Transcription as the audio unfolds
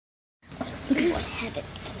what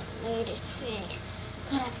habits made it Frank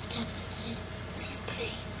cut off the top of his head. It's his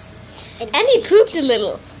brains. And he pooped a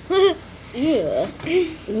little. Yeah.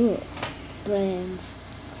 Brains.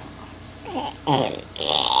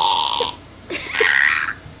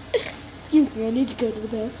 Excuse me, I need to go to the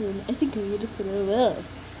bathroom. I think I'm going to throw up.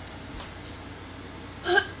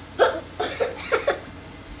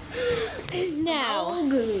 Now,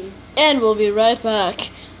 and we'll be right back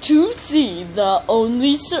to see the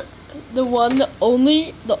one and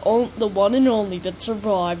only that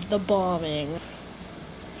survived the bombing.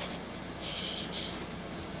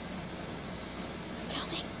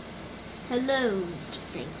 Filming. Hello, Mr.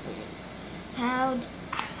 Franklin. How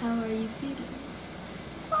are you feeling?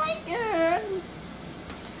 Quite good.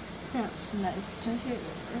 That's nice to hear.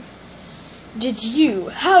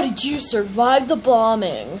 How did you survive the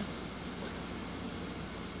bombing?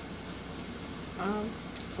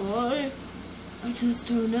 I just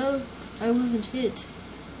don't know. I wasn't hit.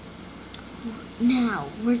 Now,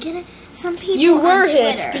 some people You were on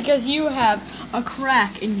hit Twitter, because you have a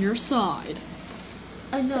crack in your side.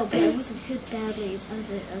 I know, but I wasn't hit badly as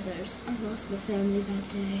others. I lost my family that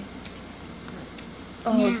day.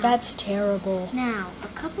 Oh, Now. that's terrible. Now, a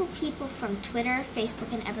couple people from Twitter,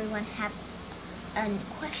 Facebook, and everyone have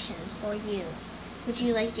questions for you. Would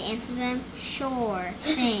you like to answer them? Sure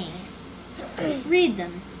thing. Read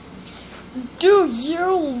them. Do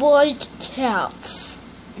you like cats?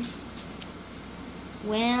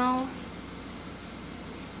 Well,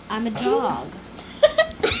 I'm a dog.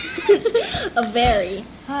 A very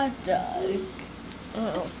hot dog.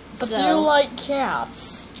 Oh, but do So- you like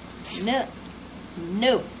cats? No.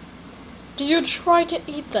 No. Do you try to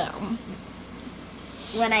eat them?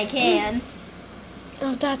 When I can.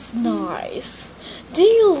 Oh, that's nice. Do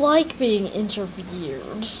you like being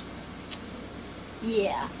interviewed?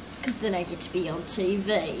 Yeah, because then I get to be on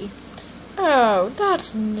TV. Oh,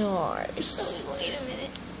 that's nice. Wait a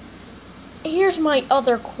minute. Here's my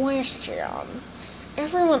other question.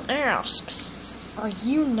 Everyone asks, are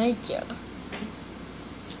you naked?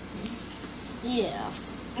 Yeah.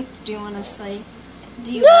 Do you want to say?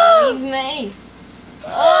 Do you No! believe me?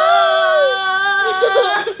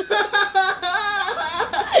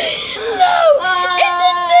 No! It's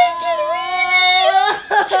a naked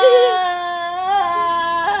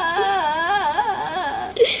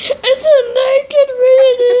It's a naked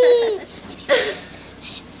reading!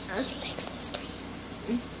 Fix the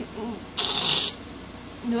screen.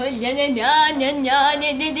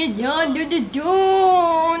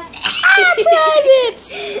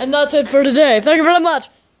 And that's it for today. Thank you very much.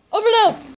 Over now.